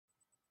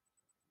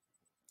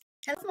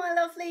Hello, my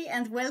lovely,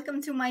 and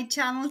welcome to my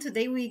channel.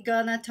 Today, we're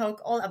gonna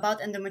talk all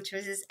about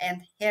endometriosis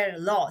and hair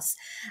loss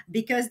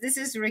because this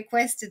is a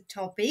requested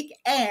topic,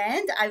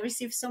 and I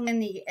received so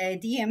many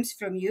DMs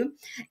from you.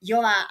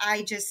 Yola,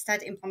 I just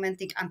started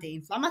implementing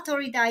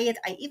anti-inflammatory diet.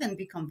 I even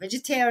become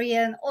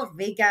vegetarian or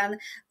vegan,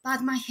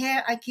 but my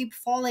hair I keep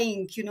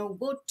falling.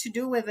 What to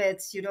do with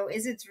it?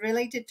 Is it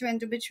related to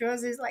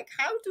endometriosis? Like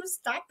how to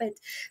stop it?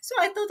 So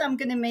I thought I'm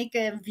gonna make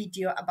a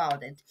video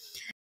about it.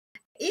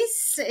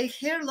 Is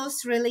hair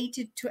loss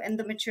related to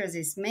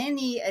endometriosis?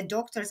 Many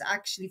doctors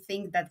actually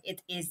think that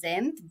it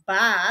isn't,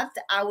 but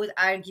I would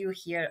argue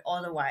here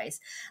otherwise.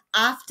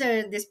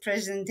 After this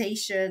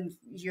presentation,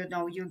 you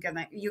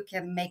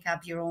can make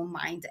up your own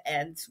mind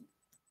and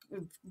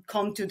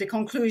come to the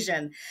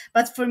conclusion.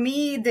 But for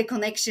me, the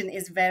connection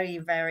is very,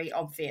 very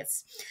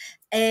obvious.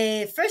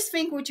 First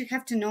thing what you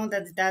have to know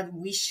that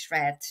we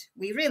shred,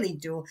 we really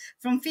do,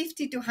 from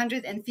 50 to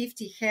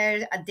 150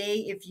 hair a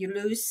day. If you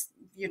lose,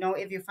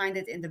 if you find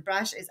it in the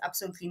brush, is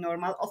absolutely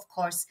normal. Of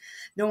course,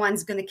 no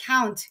one's going to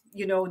count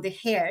the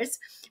hairs,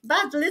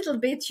 but a little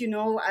bit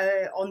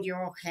on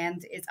your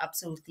hand is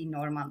absolutely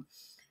normal.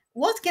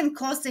 What can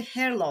cause the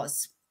hair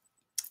loss?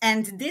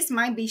 And this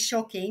might be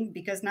shocking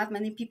because not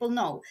many people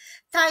know.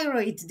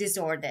 Thyroid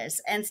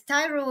disorders, and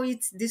thyroid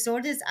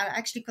disorders are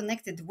actually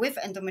connected with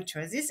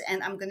endometriosis,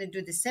 and I'm going to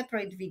do the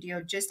separate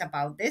video just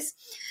about this.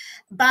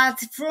 But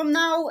from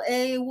now,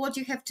 what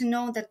you have to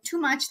know, that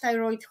too much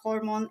thyroid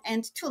hormone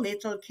and too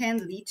little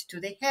can lead to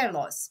the hair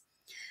loss,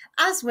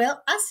 as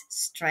well as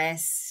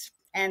stress.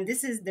 And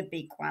this is the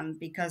big one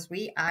because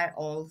we are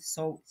all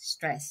so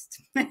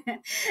stressed.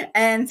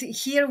 And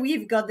here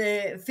we've got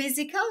the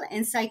physical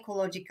and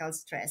psychological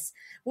stress.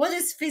 What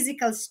is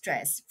physical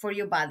stress for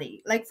your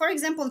body? Like, for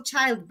example,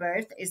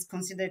 childbirth is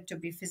considered to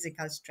be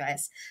physical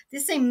stress. The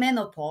same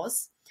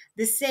menopause,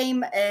 the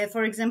same,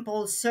 for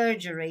example,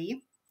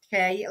 surgery.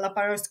 Okay,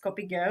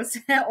 laparoscopy girls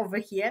over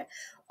here,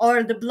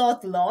 or the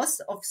blood loss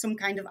of some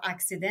kind of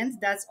accident,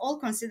 that's all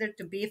considered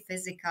to be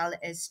physical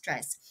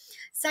stress.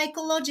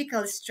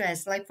 Psychological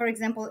stress, like for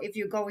example, if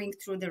you're going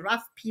through the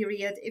rough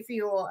period, if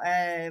you're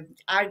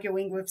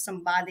arguing with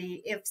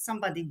somebody, if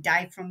somebody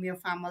died from your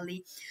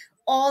family,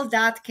 all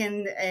that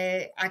can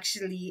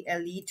actually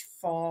lead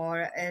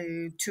for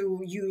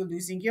to you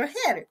losing your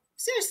hair,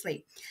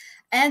 seriously.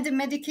 And the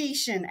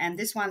medication, and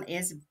this one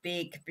is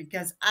big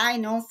because I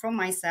know from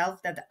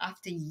myself that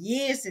after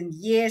years and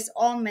years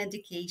on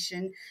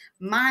medication,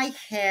 my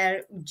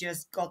hair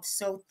just got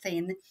so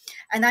thin.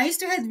 And I used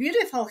to have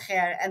beautiful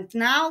hair, and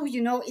now,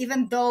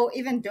 even though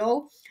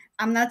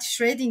I'm not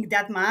shredding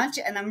that much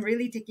and I'm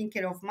really taking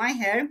care of my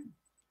hair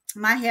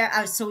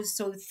are so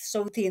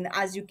thin,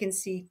 as you can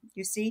see.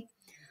 You see,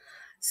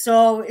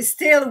 so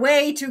still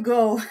way to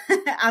go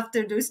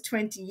after those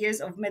 20 years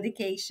of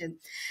medication.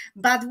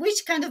 But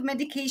which kind of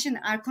medication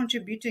are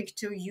contributing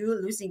to you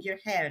losing your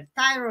hair?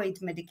 Thyroid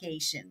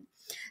medication,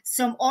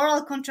 some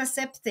oral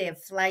contraceptive,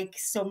 like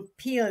some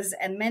pills,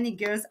 and many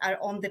girls are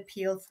on the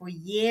pill for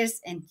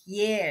years and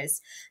years.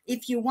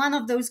 If you're one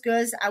of those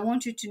girls, I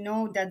want you to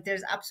know that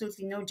there's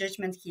absolutely no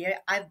judgment here.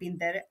 I've been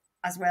there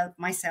as well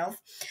myself,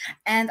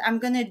 and I'm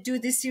going to do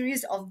this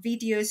series of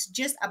videos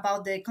just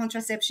about the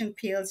contraception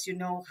pills,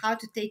 how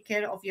to take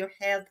care of your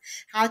health,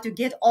 how to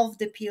get off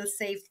the pill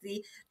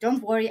safely.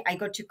 Don't worry, I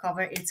got you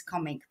covered. It's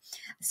coming.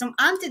 Some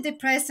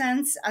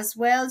antidepressants as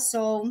well.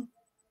 So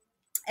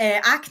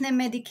acne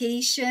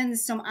medication,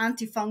 some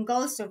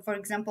antifungals. So, for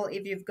example,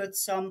 if you've got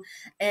some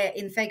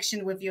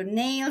infection with your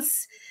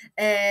nails,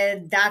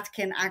 that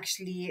can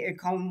actually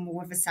come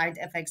with the side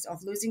effects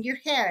of losing your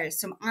hair.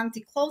 Some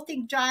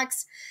anti-clotting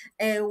drugs,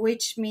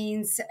 which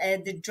means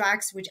the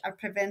drugs which are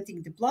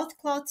preventing the blood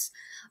clots,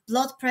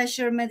 blood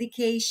pressure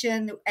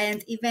medication,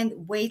 and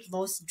even weight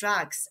loss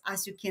drugs.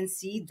 As you can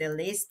see, the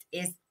list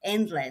is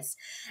endless.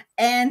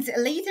 And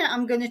later,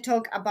 I'm going to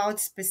talk about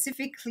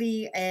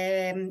specifically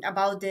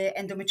about the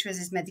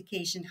endometriosis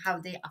medication, how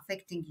they're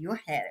affecting your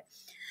hair.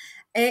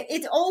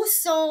 It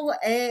also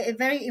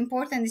very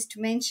important is to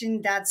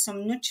mention that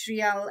some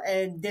nutritional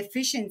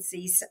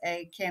deficiencies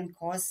can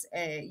cause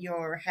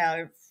your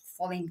hair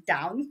falling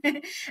down.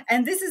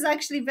 And this is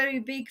actually very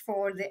big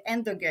for the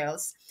endo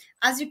girls.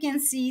 As you can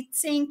see,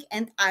 zinc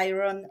and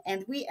iron,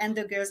 and we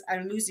endo girls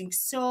are losing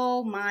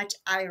so much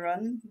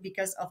iron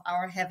because of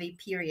our heavy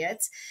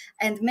periods,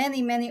 and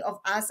many of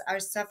us are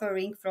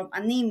suffering from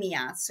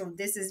anemia. So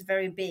this is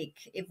very big.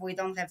 If we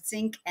don't have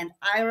zinc and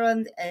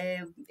iron,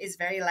 it's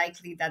very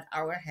likely that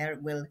our hair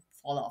will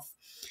fall off.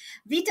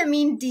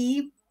 Vitamin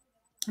D,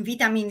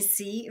 vitamin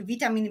C,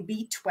 vitamin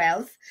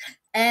B12.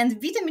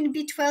 And vitamin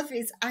B12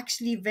 is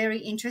actually very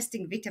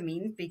interesting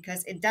vitamin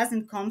because it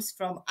doesn't comes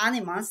from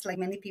animals like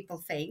many people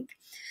think.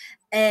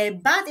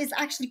 But it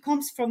actually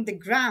comes from the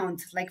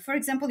ground. Like, for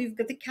example, you've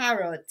got the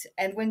carrot,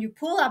 and when you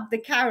pull up the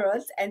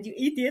carrot and you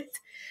eat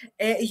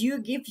it, you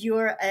give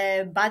your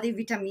body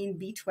vitamin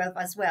B12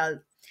 as well.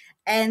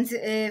 And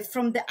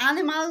from the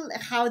animal,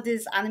 how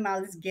this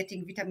animal is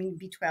getting vitamin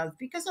B12?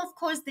 Because of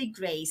course they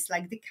graze,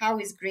 like the cow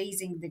is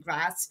grazing the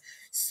grass,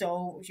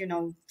 so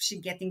she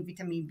getting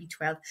vitamin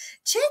B12.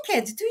 Check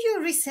it, do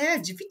your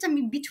research.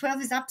 Vitamin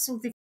B12 is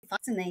absolutely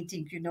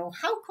fascinating.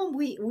 How come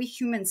we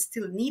humans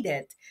still need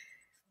it?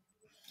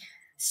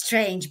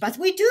 Strange, but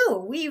we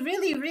do. We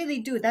really, really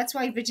do. That's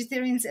why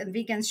vegetarians and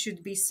vegans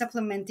should be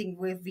supplementing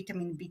with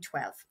vitamin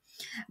B12.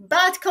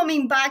 But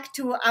coming back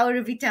to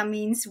our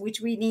vitamins, which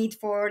we need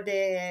for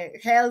the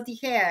healthy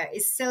hair,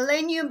 is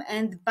selenium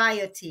and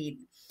biotin.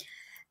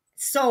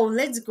 So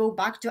let's go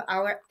back to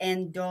our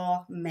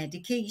endo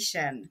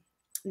medication.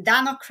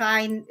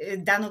 Danocrine.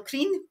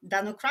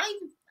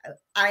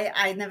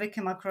 I never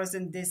came across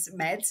in this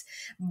meds,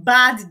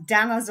 but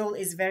danazole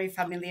is very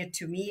familiar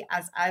to me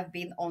as I've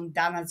been on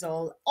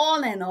danazole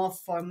on and off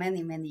for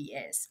many, many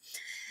years.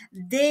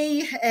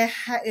 They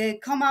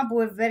come up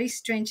with very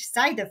strange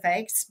side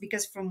effects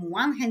because from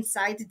one hand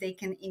side, they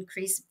can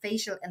increase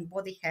facial and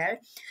body hair.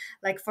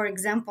 Like, for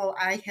example,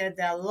 I had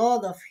a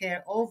lot of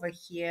hair over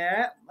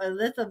here, a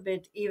little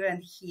bit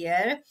even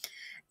here.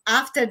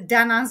 After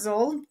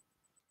danazole,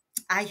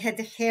 I had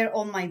hair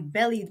on my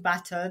belly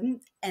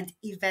button and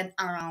even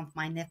around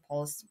my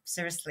nipples.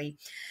 Seriously,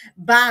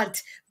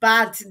 but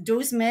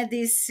those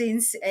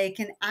medicines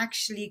can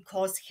actually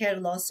cause hair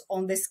loss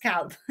on the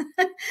scalp.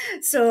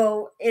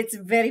 So it's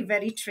very,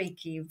 very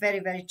tricky, very,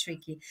 very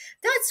tricky.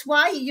 That's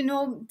why,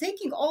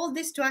 taking all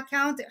this to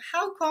account,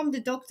 how come the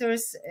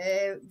doctors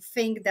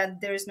think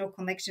that there is no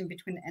connection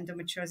between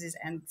endometriosis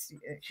and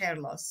hair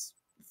loss?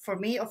 For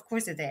me, of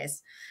course it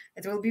is.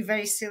 It will be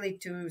very silly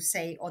to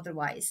say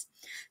otherwise.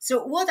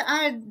 So what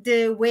are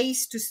the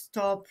ways to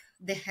stop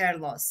the hair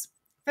loss?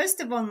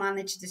 First of all,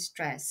 manage the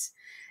stress.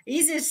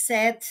 Easier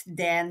said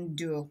than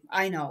do.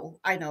 I know.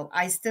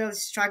 I still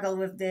struggle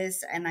with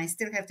this and I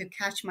still have to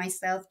catch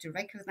myself to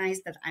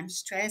recognize that I'm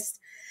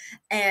stressed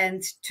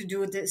and to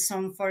do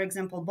some, for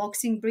example,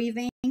 boxing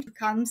breathing to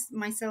calm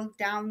myself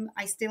down.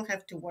 I still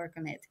have to work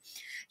on it.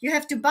 You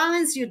have to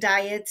balance your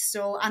diet.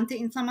 So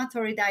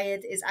anti-inflammatory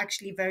diet is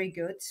actually very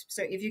good.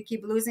 So if you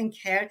keep losing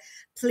hair,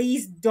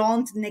 please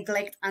don't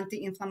neglect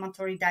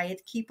anti-inflammatory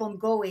diet. Keep on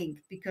going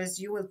because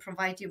you will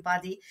provide your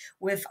body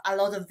with a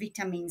lot of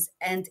vitamins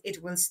and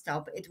it will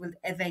stop. It will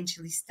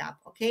eventually stop.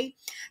 Okay.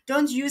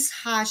 Don't use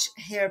harsh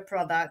hair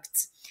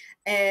products.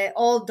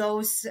 All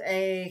those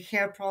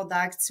hair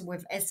products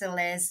with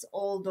SLS,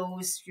 all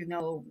those,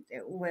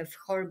 with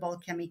horrible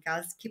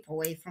chemicals, keep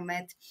away from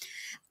it.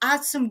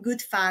 Add some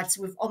good fats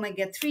with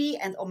omega-3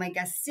 and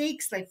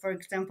omega-6, like for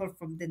example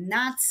from the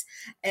nuts,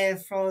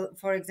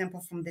 for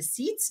example from the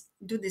seeds.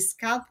 Do the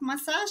scalp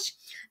massage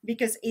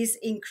because it's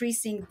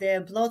increasing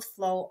the blood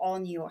flow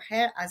on your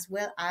hair as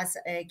well as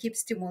keep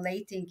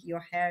stimulating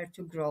your hair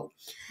to grow.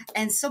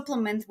 And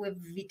supplement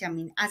with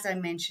vitamin, as I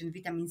mentioned,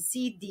 vitamin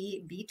C,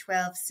 D,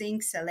 B12,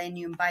 zinc,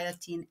 selenium,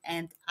 biotin,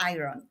 and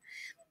iron.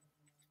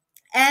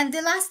 And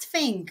the last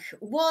thing,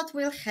 what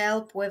will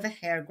help with a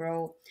hair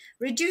grow?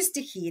 Reduce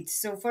the heat.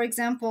 So, for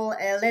example,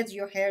 let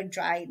your hair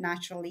dry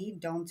naturally.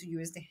 Don't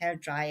use the hair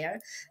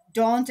dryer.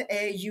 Don't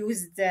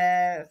use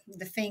the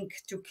thing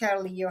to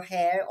curl your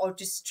hair or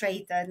to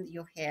straighten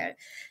your hair.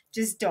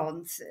 Just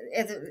don't.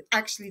 It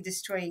actually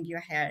destroying your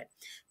hair.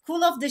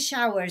 Cool off the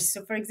showers.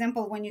 So, for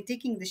example, when you're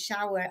taking the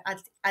shower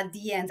at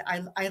the end,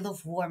 I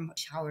love warm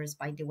showers,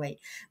 by the way.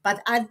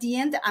 But at the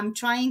end, I'm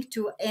trying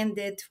to end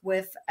it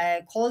with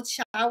a cold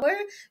shower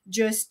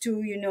just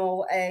to,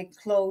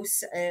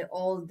 close uh,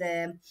 all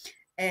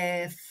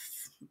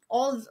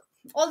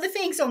all the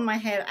things on my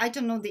hair. I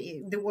don't know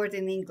the word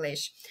in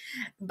English,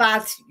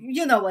 but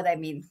you know what I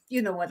mean.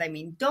 You know what I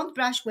mean. Don't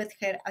brush with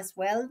hair as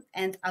well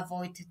and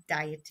avoid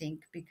dieting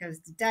because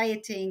the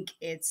dieting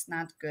it's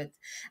not good.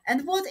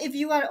 And what if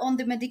you are on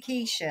the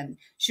medication?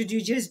 Should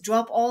you just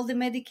drop all the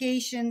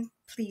medication?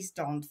 Please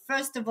don't.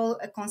 First of all,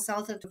 a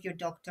consultant with your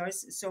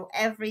doctors. So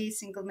every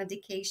single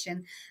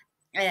medication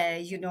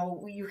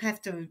you have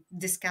to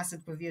discuss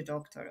it with your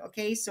doctor.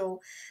 Okay,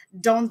 so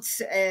don't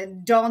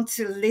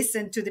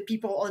listen to the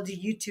people on the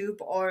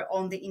YouTube or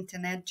on the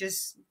internet.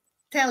 Just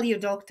tell your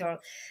doctor,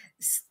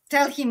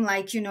 tell him,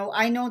 like,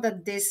 I know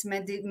that these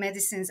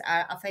medicines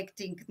are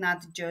affecting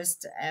not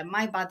just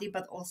my body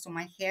but also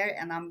my hair,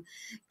 and I'm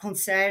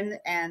concerned,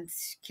 and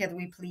can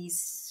we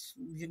please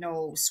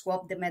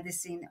swap the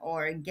medicine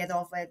or get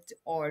off it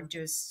or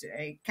just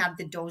cut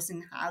the dose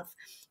in half.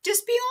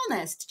 Just be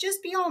honest.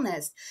 Just be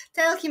honest.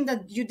 Tell him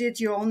that you did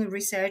your own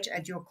research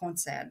and your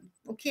concern.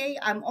 Okay,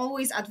 I'm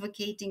always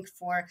advocating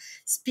for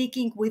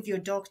speaking with your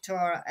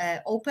doctor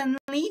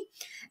openly,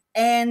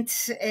 and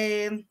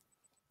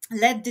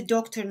let the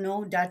doctor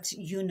know that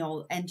you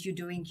know and you're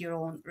doing your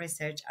own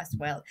research as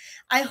well.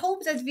 I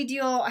hope that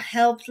video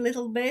helped a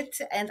little bit,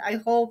 and I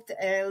hope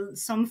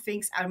some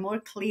things are more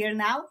clear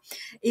now.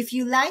 If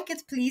you like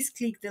it, please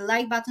click the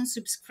like button,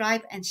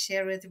 subscribe, and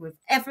share it with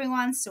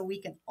everyone so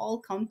we can all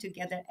come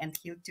together and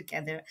heal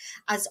together.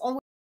 As always,